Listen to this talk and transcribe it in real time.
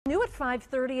at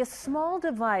 5:30, a small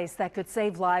device that could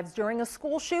save lives during a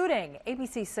school shooting.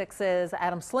 ABC 6's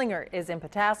Adam Slinger is in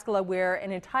PATASKALA, where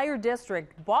an entire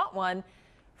district bought one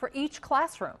for each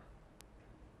classroom.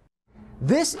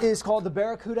 This is called the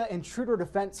Barracuda Intruder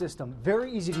Defense System.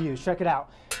 Very easy to use. Check it out.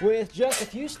 With just a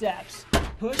few steps,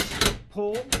 push,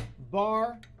 pull,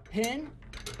 bar, pin,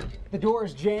 the door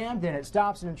is jammed and it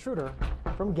stops an intruder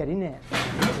from getting in.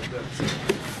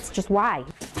 It's just why?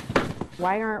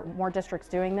 Why aren't more districts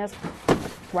doing this?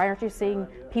 Why aren't you seeing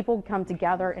people come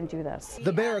together and do this?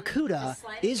 The Barracuda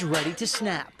is ready to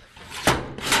snap.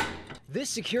 This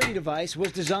security device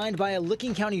was designed by a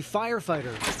Licking County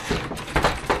firefighter.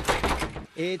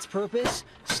 Its purpose?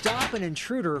 Stop an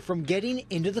intruder from getting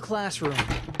into the classroom.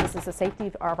 This is the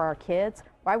safety of our kids.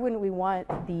 Why wouldn't we want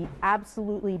the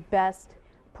absolutely best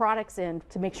products in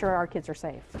to make sure our kids are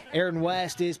safe? Erin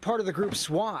West is part of the group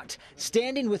SWAT,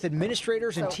 standing with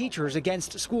administrators and teachers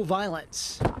against school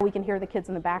violence. We can hear the kids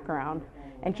in the background.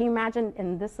 And can you imagine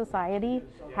in this society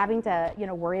having to,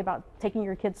 worry about taking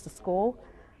your kids to school?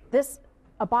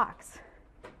 A box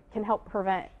can help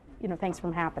prevent, things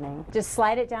from happening. Just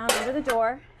slide it down under the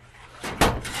door,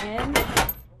 in,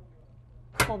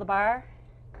 pull the bar,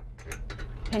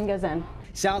 pin goes in.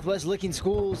 Southwest Licking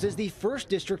Schools is the first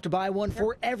district to buy one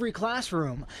for every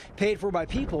classroom, paid for by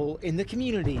people in the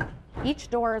community. Each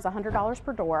door is $100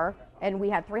 per door, and we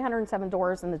had 307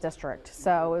 doors in the district,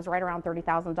 so it was right around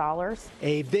 $30,000.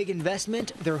 A big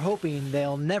investment they're hoping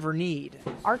they'll never need.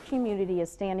 Our community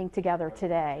is standing together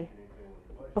today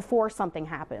before something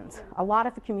happens. A lot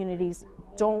of the communities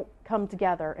don't come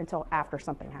together until after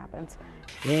something happens.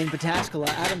 In PATASKALA,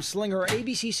 Adam Slinger,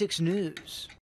 ABC 6 News.